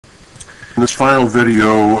In this final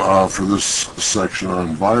video for this section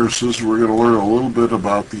on viruses, we're going to learn a little bit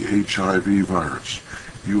about the HIV virus.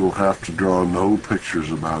 You will have to draw no pictures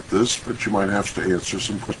about this, but you might have to answer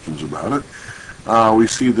some questions about it. We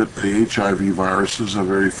see that the HIV virus is a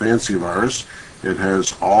very fancy virus. It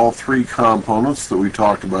has all three components that we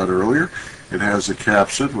talked about earlier. It has a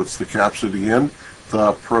capsid. What's the capsid again?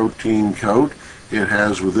 The protein coat. It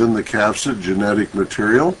has within the capsid genetic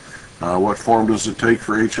material. What form does it take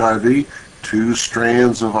for HIV? 2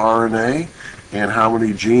 strands of RNA. And how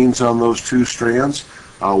many genes on those 2 strands?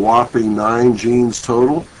 A whopping 9 genes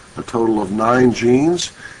total. A total of 9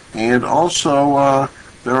 genes. And also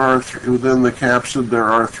there are within the capsid there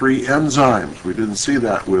are 3 enzymes. We didn't see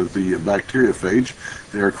that with the bacteriophage.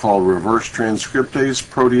 They are called reverse transcriptase,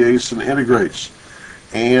 protease, and integrase.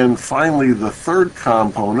 And finally, the third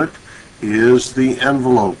component is the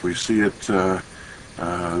envelope. We see it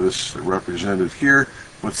this represented here.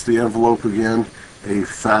 What's the envelope again? A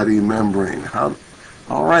fatty membrane.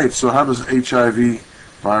 All right, so how does HIV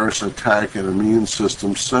virus attack an immune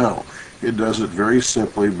system cell? It does it very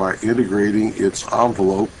simply by integrating its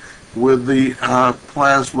envelope with the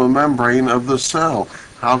plasma membrane of the cell.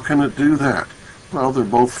 How can it do that? Well, they're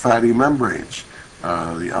both fatty membranes.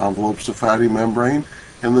 The envelope's a fatty membrane,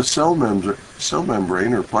 and the cell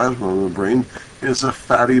membrane or plasma membrane is a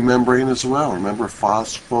fatty membrane as well. Remember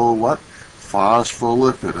phospholipid.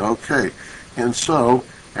 Okay, and so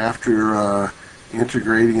after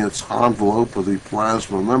integrating its envelope with the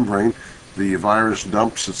plasma membrane, the virus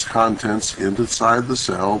dumps its contents inside the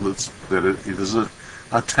cell that it is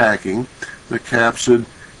attacking. The capsid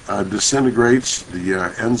disintegrates, the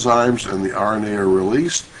enzymes and the RNA are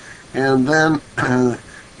released, and then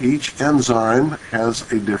each enzyme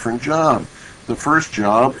has a different job. The first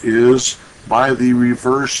job is by the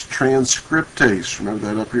reverse transcriptase. Remember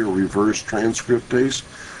that up here, reverse transcriptase?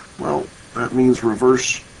 Well, that means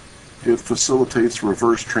it facilitates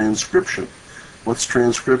reverse transcription. What's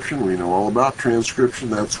transcription? We know all about transcription.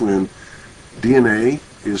 That's when DNA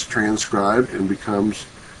is transcribed and the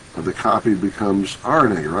copy becomes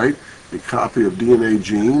RNA, right? A copy of a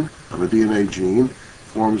DNA gene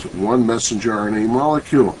forms one messenger RNA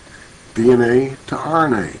molecule, DNA to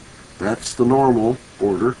RNA. That's the normal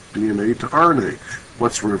order, DNA to RNA.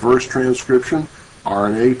 What's reverse transcription?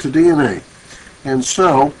 RNA to DNA. And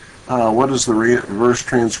so, what does the reverse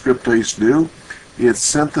transcriptase do? It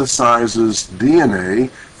synthesizes DNA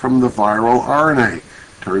from the viral RNA.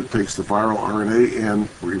 It takes the viral RNA and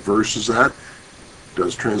reverses that,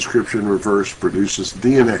 does transcription reverse, produces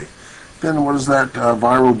DNA. Then what does that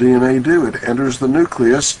viral DNA do? It enters the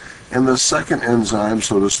nucleus, and the second enzyme,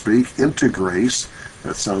 so to speak, integrase,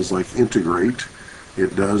 that sounds like integrate,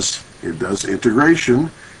 it does integration,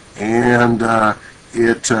 and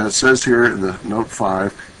it says here in the note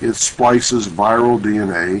 5, it splices viral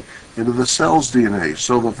DNA into the cell's DNA.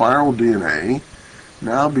 So the viral DNA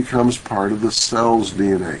now becomes part of the cell's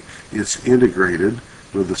DNA. It's integrated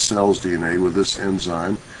with the cell's DNA with this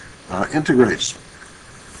enzyme integrase.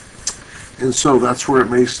 And so that's where it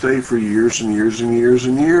may stay for years and years and years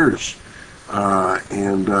and years.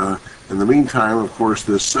 In the meantime, of course,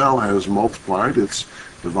 this cell has multiplied. It's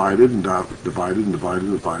divided and divided and divided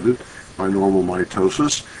and divided by normal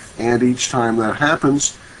mitosis. And each time that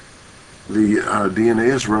happens, the DNA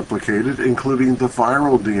is replicated, including the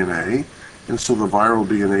viral DNA. And so the viral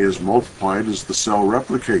DNA is multiplied as the cell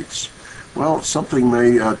replicates. Well, something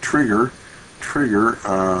may trigger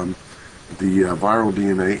the viral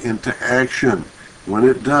DNA into action. When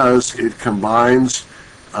it does, it combines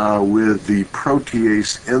with the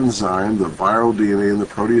protease enzyme. The viral DNA and the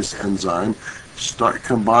protease enzyme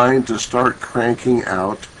combine to start cranking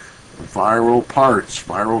out viral parts,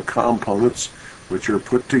 viral components, which are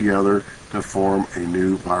put together to form a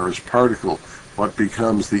new virus particle. What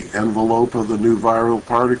becomes the envelope of the new viral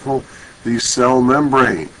particle? The cell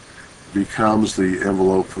membrane becomes the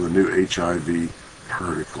envelope for the new HIV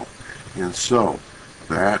particle. And so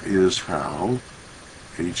that is how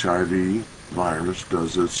HIV virus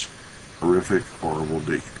does its horrific, horrible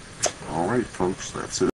deed. All right, folks, that's it.